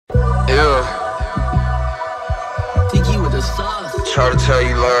Try to tell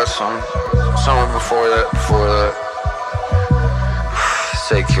you last something before that.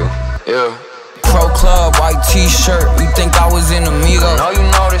 Say Q, yeah. Pro Club, white t-shirt, you think I was in Amigo? No, you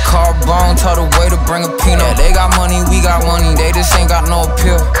know this. Carbone, told the way to bring a peanut. Yeah, they got money, we got money, they just ain't got no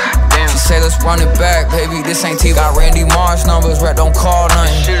appeal. She say let's run it back, baby, this ain't TiVo. Got Randy Marsh numbers, rep don't call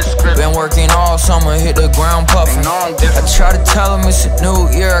nothing. Been working all summer, hit the ground puffin'. I try to tell him it's a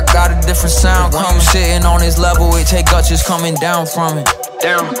new year, I got a different sound coming. Sitting on his level, it take guts just coming down from it.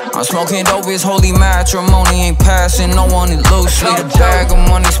 I'm smoking dope, it's holy matrimony, ain't passing, no one is loose. Need a bag of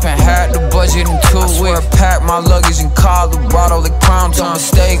money, spent half the budget in 2 weeks. I swear I packed my luggage in Colorado, the crown. Don't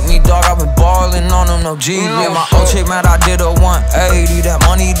mistake me, dog, I've been ballin' on them, no G. Yeah, my old chick mad, I did a 180. That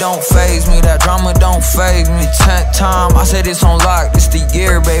money don't faze me, that drama don't faze me. 10th time, I said it's on lock, this the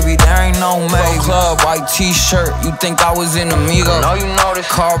year, baby, there ain't no maybe. Club, white t-shirt, you think I was in Amigo? No, you know this.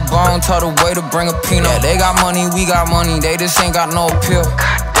 Carbone, told the way to bring a peanut. Yeah, they got money, we got money, they just ain't got no appeal.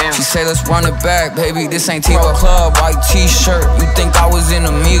 She say let's run it back, baby, this ain't TiVo. Club, white t-shirt, you think I was in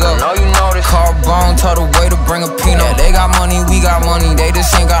Amigo? No, you know this. Carbone, told the way to bring a peanut. Yeah, they got money, we got money, they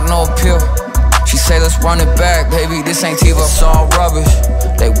just ain't got no appeal. She say let's run it back, baby, this ain't TiVo. It's all rubbish,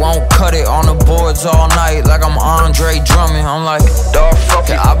 they won't cut it on the boards all night like I'm Andre drumming. I'm like, dog, fuck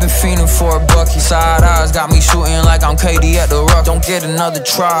it. I've been fiending for a bucket. Side eyes got me shooting like I'm KD at the Ruck. Don't get another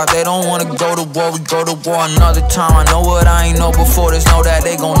try, they don't wanna go to war, we go to war another time. I know what I ain't know before this, know that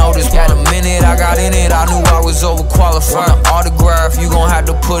they gon' notice. Yeah, the minute I got in it, I knew I was overqualified. From the autograph, you gon' have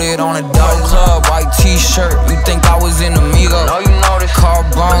to put it on a dog. Club, white t-shirt, you think I was in Amigo? No, you know this.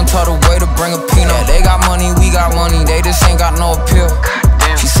 Carbone, told the way to bring a peanut. Yeah, they got money, we got money, they just ain't got no appeal.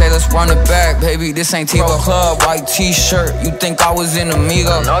 She say let's run it back, baby, this ain't TiVo. Club, white t-shirt, you think I was in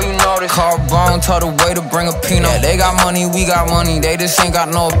Amigo? No, you know this. Carbone, told the way to bring a peanut. Yeah, they got money, we got money, they just ain't got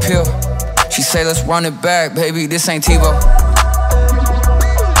no appeal. She say let's run it back, baby, this ain't TiVo.